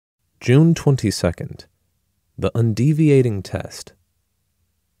June 22nd. The Undeviating Test.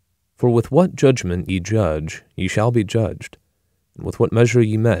 For with what judgment ye judge, ye shall be judged, and with what measure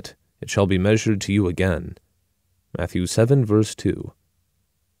ye met, it shall be measured to you again. Matthew 7, verse 2.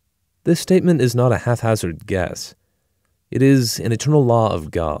 This statement is not a haphazard guess. It is an eternal law of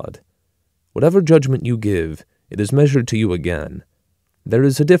God. Whatever judgment you give, it is measured to you again. There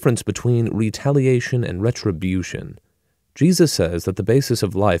is a difference between retaliation and retribution. Jesus says that the basis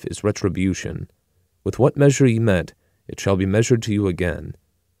of life is retribution. With what measure ye met, it shall be measured to you again.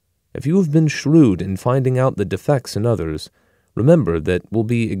 If you have been shrewd in finding out the defects in others, remember that will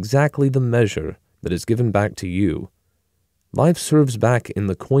be exactly the measure that is given back to you. Life serves back in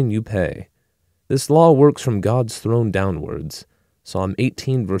the coin you pay. This law works from God's throne downwards. Psalm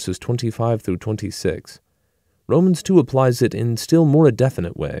 18, verses 25 through 26. Romans 2 applies it in still more a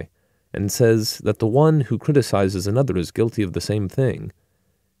definite way, and says that the one who criticizes another is guilty of the same thing.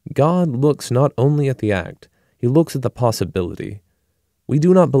 God looks not only at the act, he looks at the possibility. We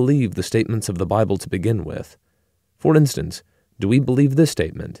do not believe the statements of the Bible to begin with. For instance, do we believe this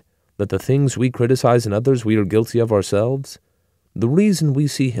statement, that the things we criticize in others we are guilty of ourselves? The reason we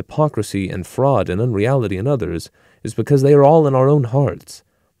see hypocrisy and fraud and unreality in others is because they are all in our own hearts.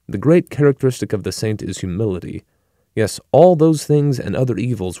 The great characteristic of the saint is humility. Yes, all those things and other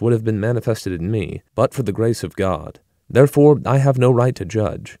evils would have been manifested in me, but for the grace of God. Therefore I have no right to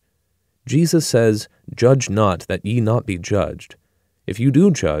judge. Jesus says, "Judge not, that ye not be judged." If you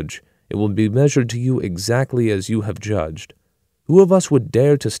do judge, it will be measured to you exactly as you have judged. Who of us would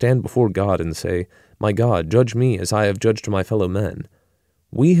dare to stand before God and say, "My God, judge me as I have judged my fellow men"?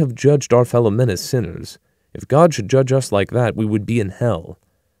 We have judged our fellow men as sinners. If God should judge us like that, we would be in hell.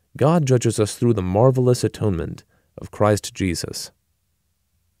 God judges us through the marvelous atonement of Christ Jesus.